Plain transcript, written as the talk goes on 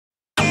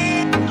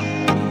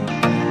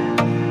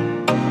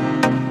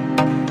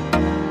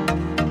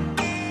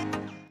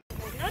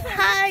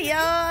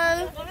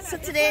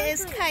today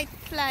is kite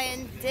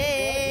flying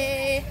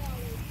day.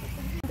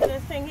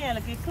 This thing here,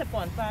 like a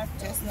clip-on part.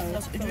 Just now,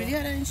 it really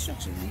had an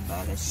instruction in the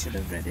bag. I should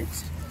have read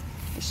it.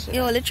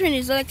 Yo, the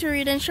Trinis like to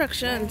read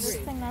instructions. This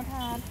thing not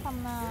hard.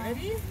 Come now.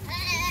 Ready?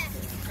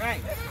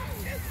 Right.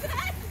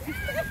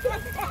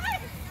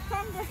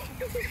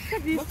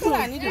 What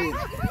are you doing?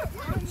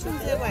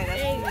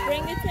 Hey,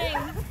 bring the thing.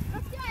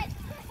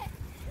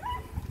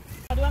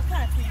 How do I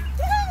catch you?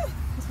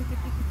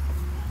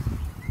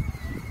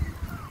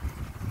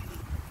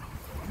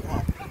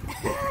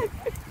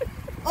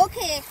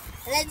 Okay,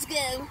 let's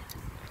go.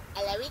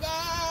 There we go.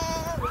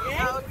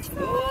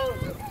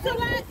 So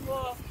let's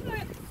go.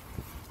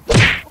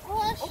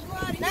 Oh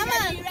God,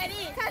 you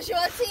ready?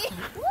 Casualty.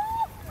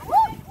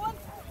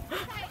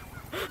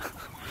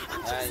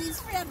 She's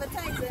free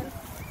advertising.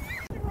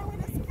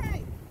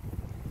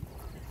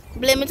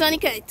 Blame it on the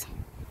kite.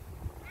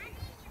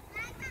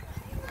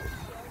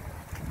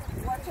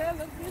 Watch her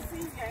look this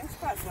is gang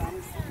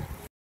spasms.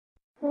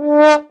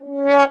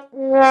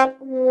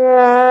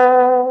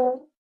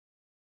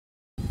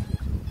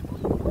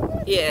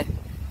 Yeah.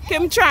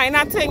 Kim trying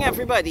that thing,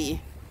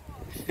 everybody.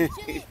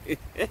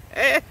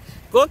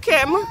 Go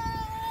Kim.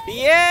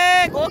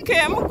 Yeah, go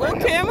Kim. Go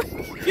Kim.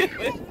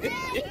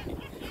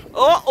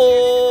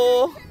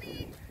 Uh-oh.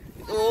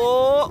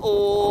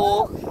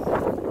 Oh.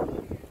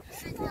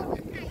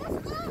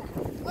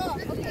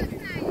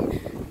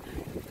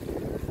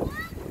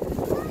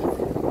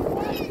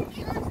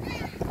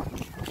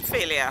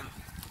 Failure.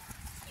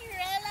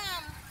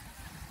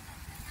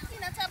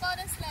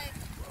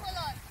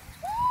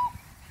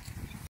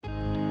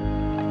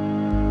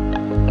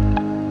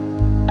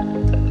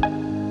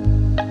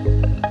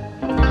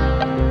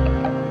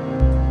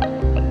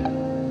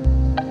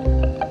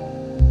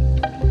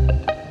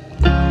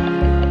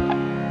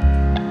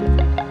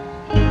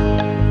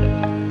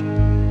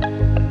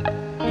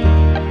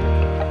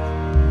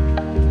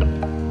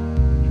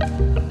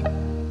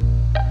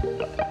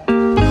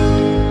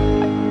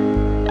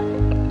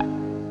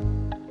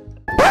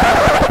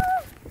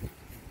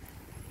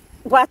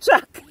 Watch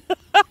out.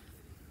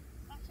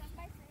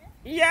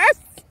 Yes.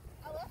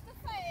 I love the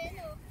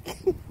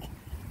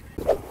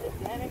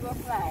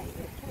fire,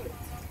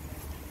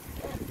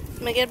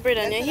 May get bread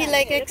on you. He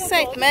like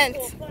excitement.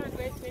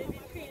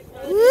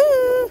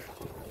 Woo.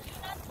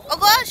 Oh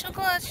gosh.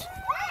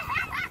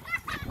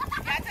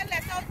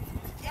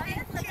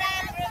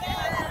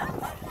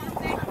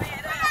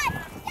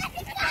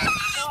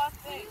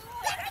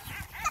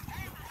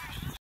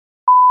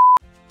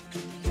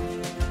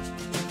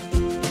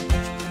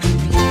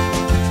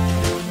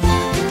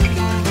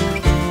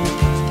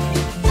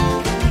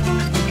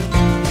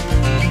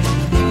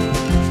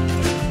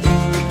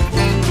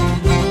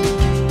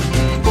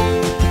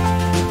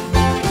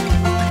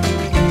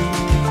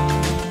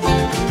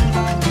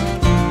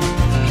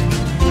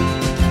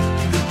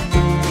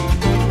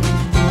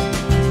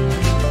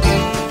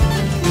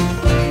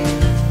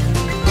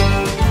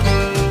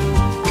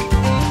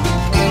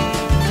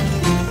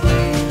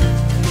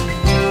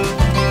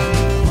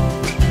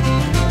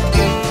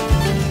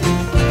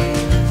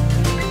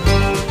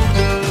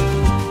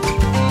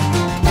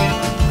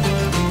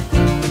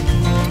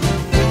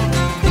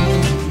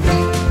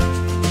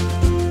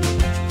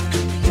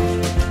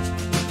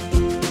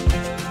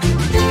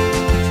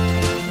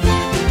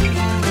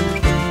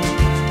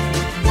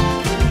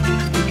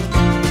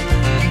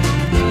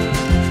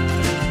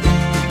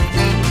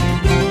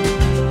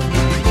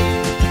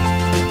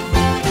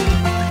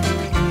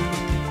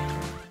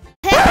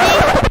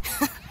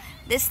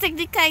 They stick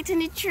the kite in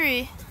the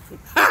tree.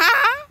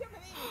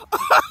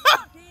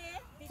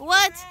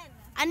 What?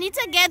 I need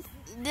to get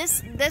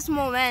this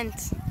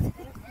moment.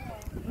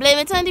 Blame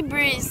it on the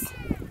breeze.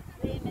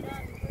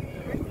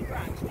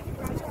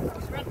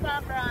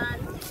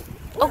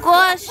 Oh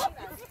gosh.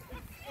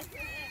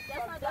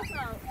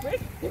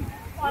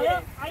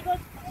 I got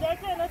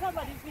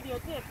somebody's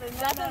videotape.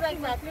 That is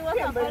exactly what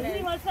happened.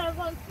 See myself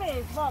on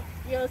Facebook.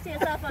 You'll see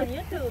yourself on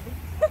YouTube.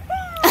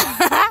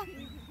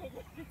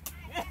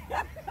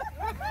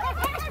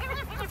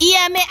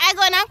 EMA, I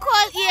gonna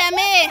call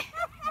EMA.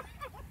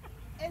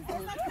 Is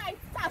this a kite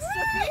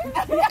catastrophe?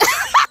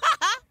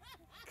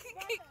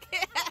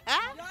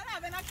 You're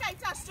having a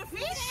catastrophe?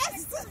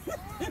 Yes.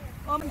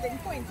 Something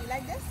pointy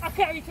like this. I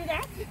carry to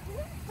that.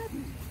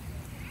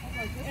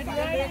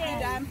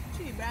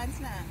 Tree branch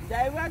now.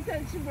 Direct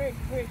and she break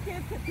it.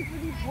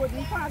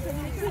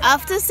 I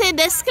have to say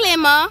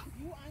disclaimer.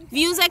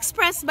 Views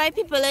expressed by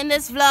people in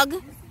this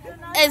vlog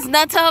is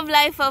not of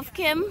life of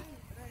Kim.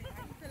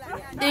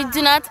 They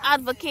do not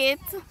advocate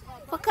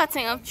for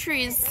cutting of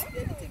trees.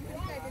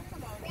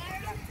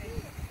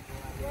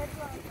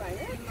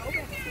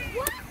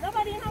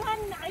 Nobody have a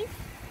knife.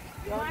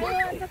 Why do you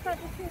want to cut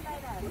the tree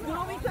like that?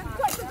 No, we can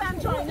cut it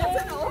and join it,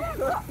 you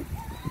know.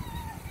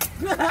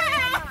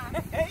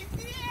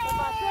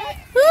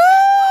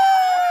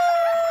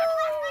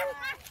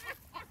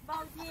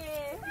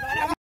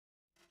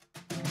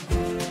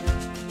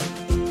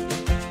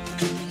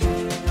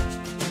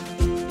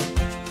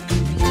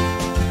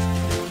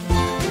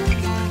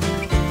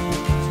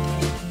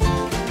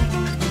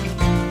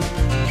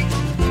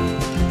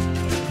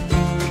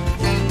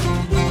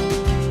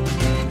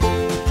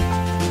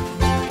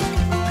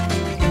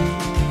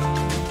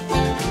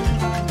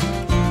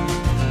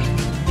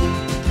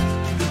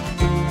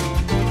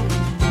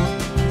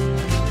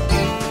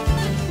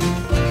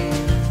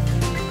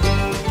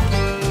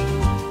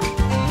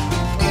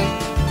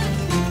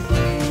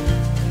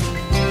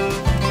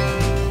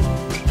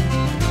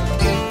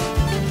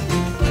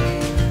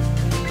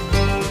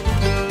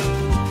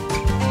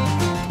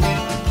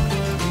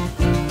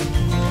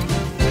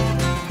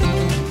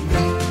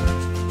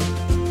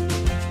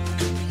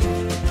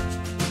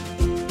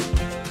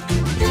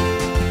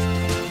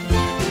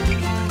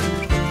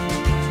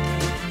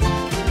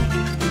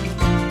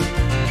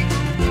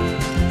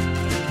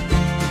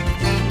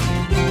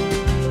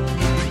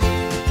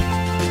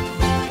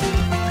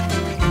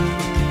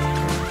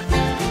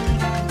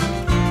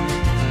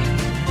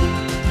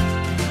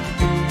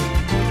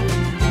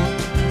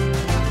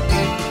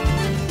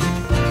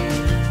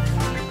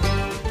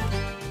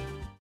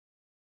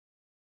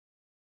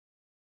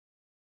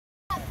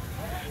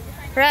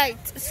 Right,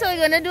 so we're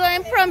gonna do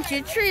an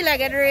impromptu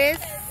three-legged race.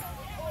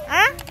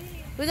 Huh?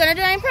 We're gonna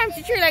do an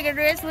impromptu three-legged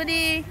race with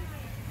the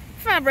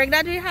fabric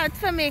that we had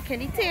for making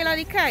the tail of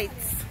the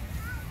kites.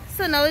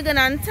 So now we're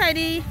gonna untie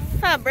the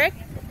fabric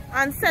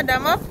and set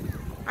them up,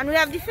 and we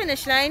have the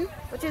finish line,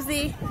 which is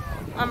the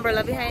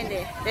umbrella behind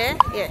there. There?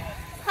 Yeah.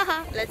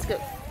 Haha, let's go.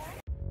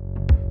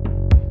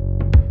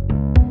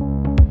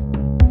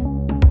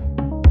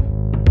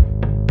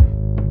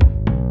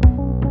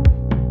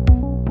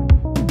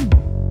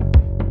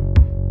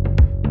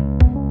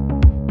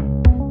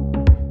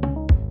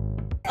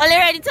 Are you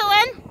ready to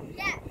win?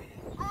 Yeah.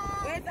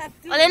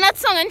 Are you not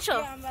song and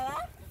show?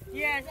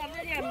 Yes, I'm the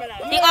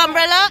umbrella. The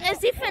umbrella is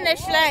the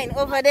finish line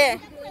over there.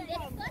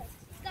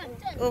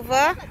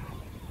 Over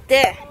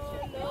there.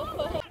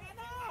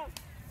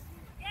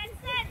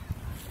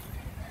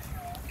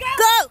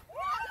 Go!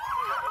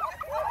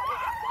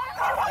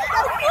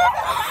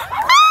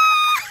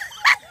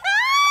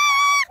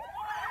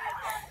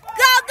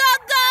 Go, go,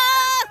 go!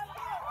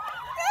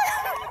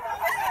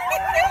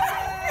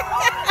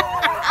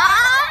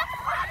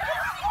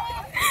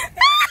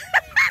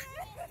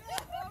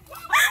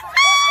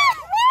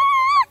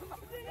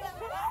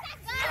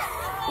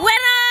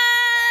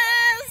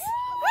 Winners!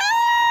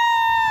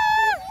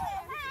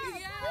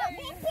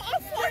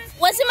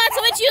 What's the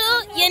matter with you?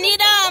 You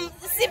need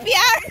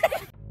CPR?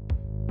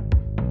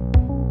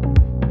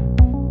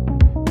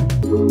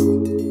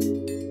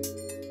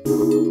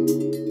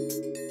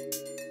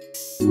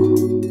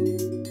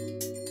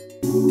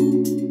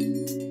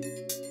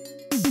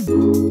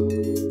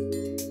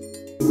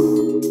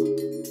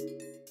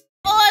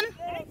 On.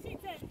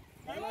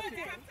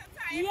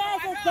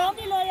 Yes, it's down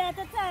below you have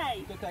to tie.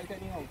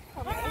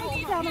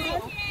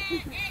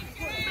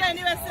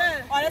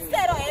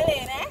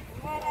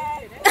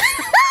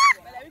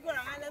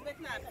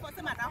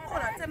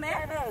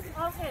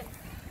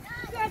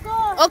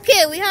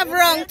 Okay, we have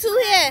round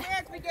 2 here.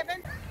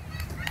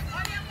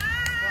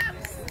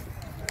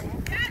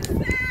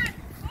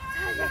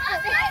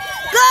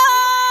 Go!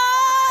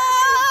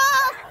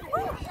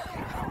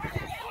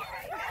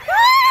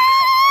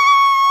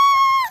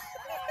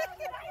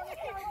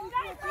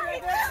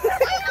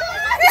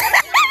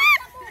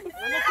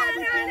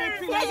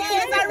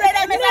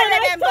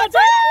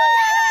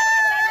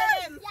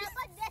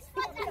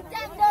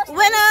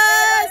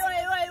 Winners!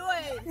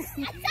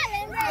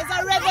 It's a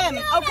rhythm,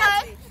 okay?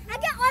 I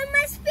get all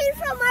my speed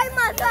from my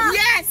mother.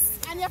 Yes!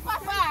 And your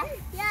papa?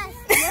 Yes.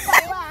 Your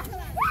papa?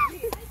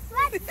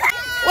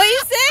 What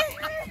you say?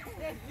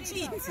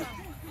 Cheat.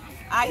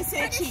 I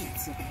say cheat.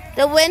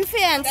 The win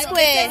fair and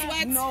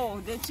square.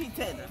 No, they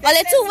cheated. Well,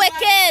 it's too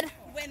wicked.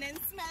 When it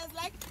smells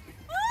like...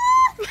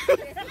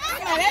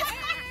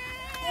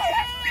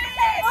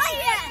 Oh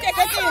yeah. Take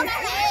it in.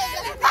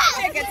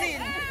 Take it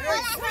in.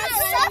 Fresh.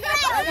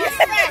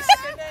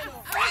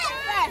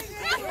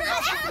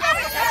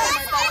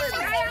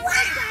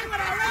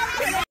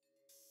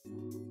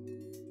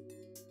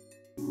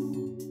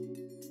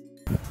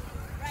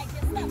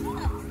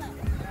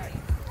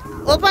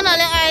 Open all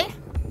your eye.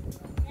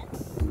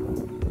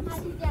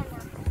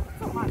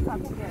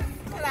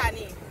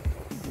 Kalani.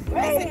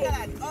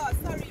 Oh,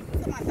 sorry.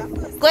 Tomato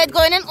first.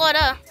 Go in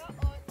order.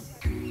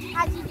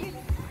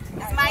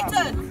 It's my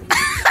turn.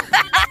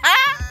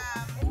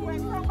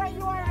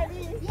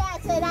 Yeah,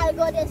 so I'll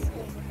go this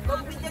way. But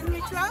we didn't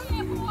reach wrong?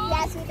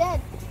 Yes, we did.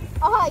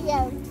 Oh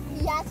yeah.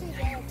 Yes, we did.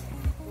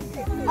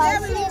 Yeah,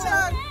 we reach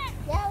wrong.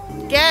 Yeah, we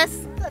did. Guess.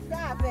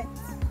 Stop it.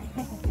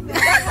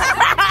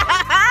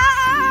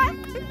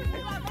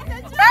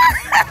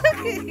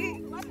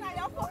 What's not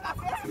your poker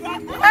face?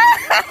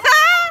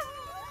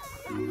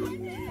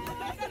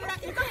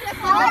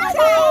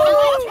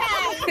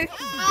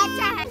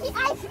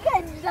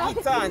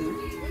 It's on.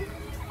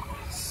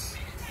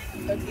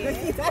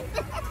 Okay.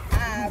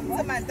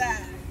 Samantha.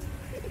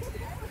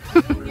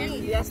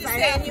 Yes, I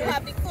am. You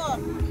have the core.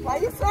 Why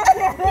are you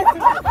sweating?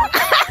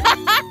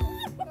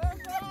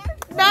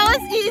 That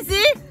was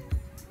easy.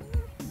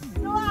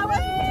 No, I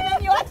was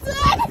in your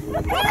turn.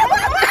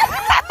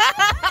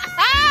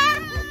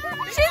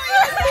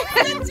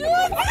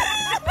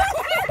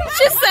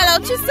 She sell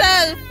out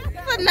herself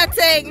for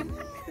nothing.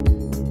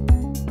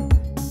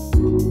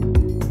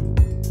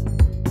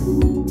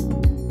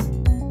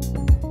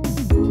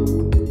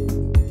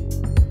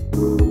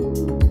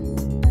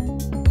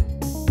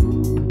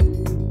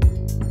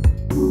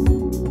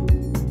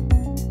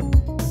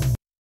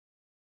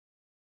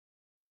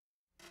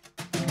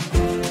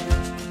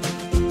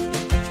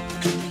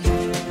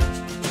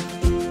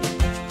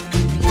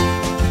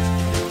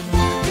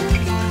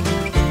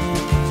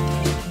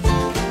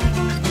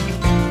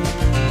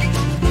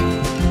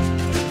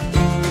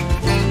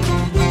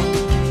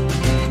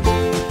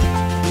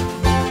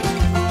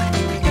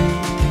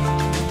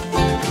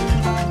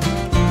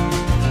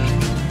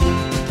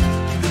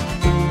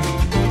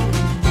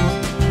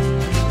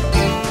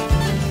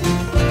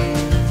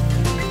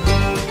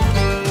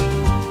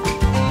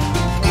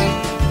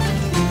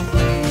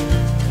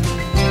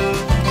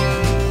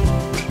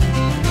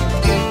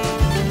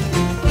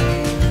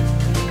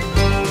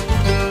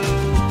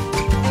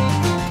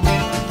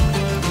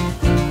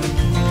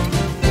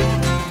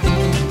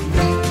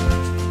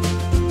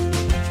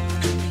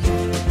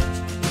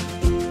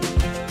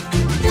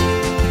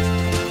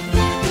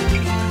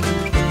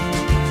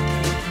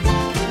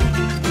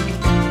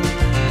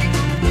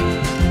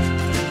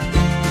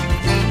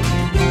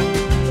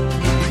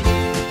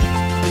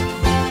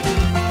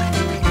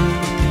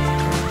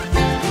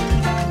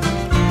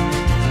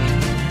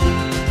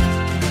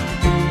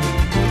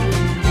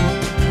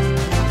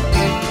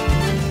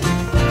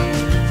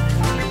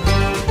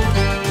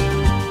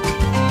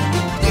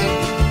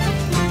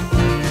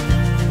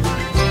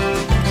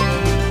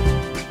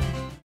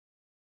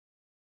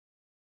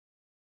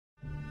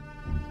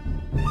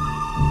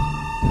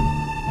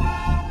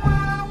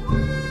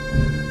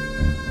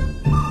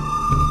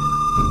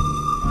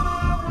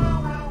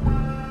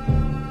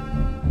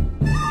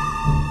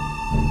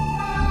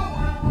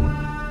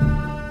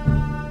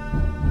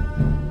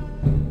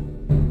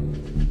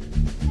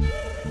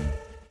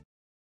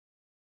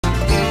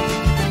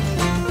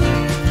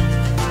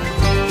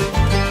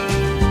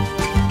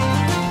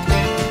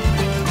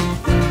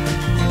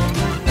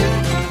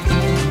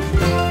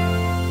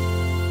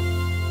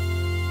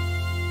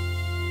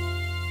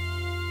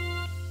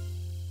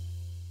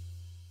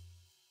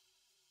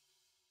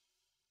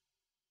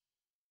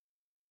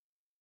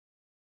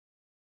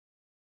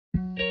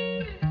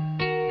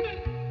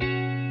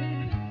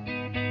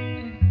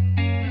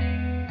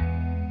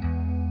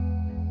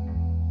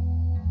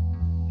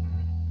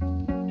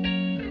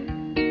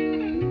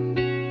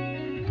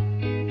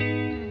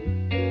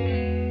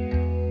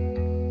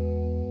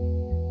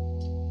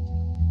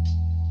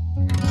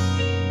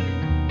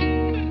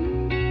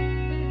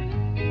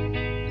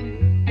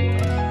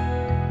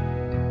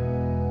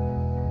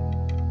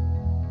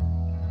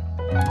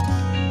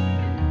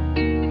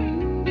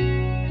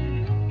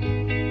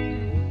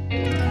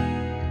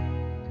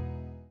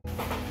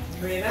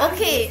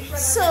 Okay,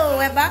 so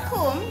we're back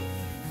home.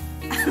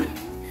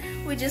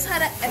 We just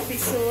had an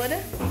episode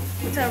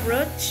with a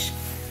roach.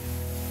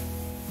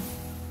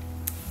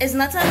 It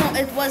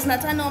was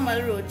not a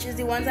normal roach. It's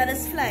the ones that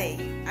is fly,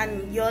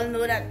 and you all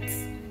know that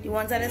the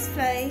ones that is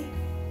fly,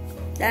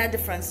 that's a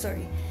different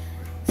story.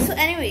 So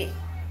anyway,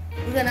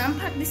 we're gonna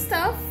unpack the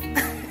stuff.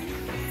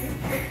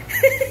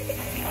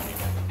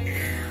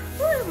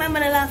 Ooh, my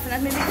mother laughing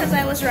at me because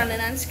I was running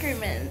and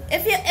screaming.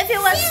 If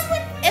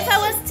I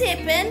was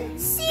taping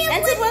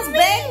and it was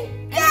big,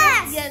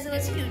 yes, it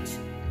was huge.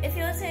 If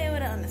you was here, you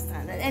would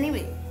understand that.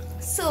 Anyway,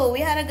 so we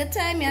had a good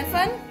time. You had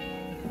fun?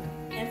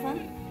 You had fun?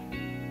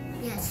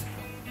 Yes.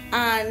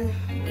 And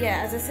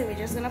yeah, as I said, we're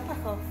just gonna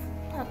pack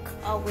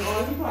away.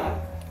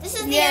 This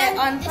is the end.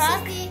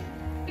 Unpack.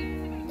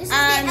 This is the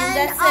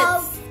end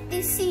of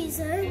the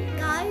season,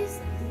 guys.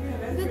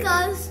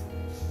 Because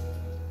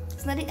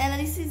it's not the end of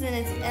the season,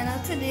 it's the end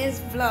of today's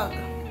vlog.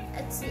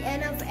 it's the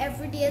end of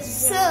every day's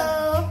vlog.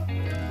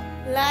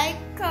 So, like,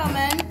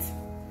 comment,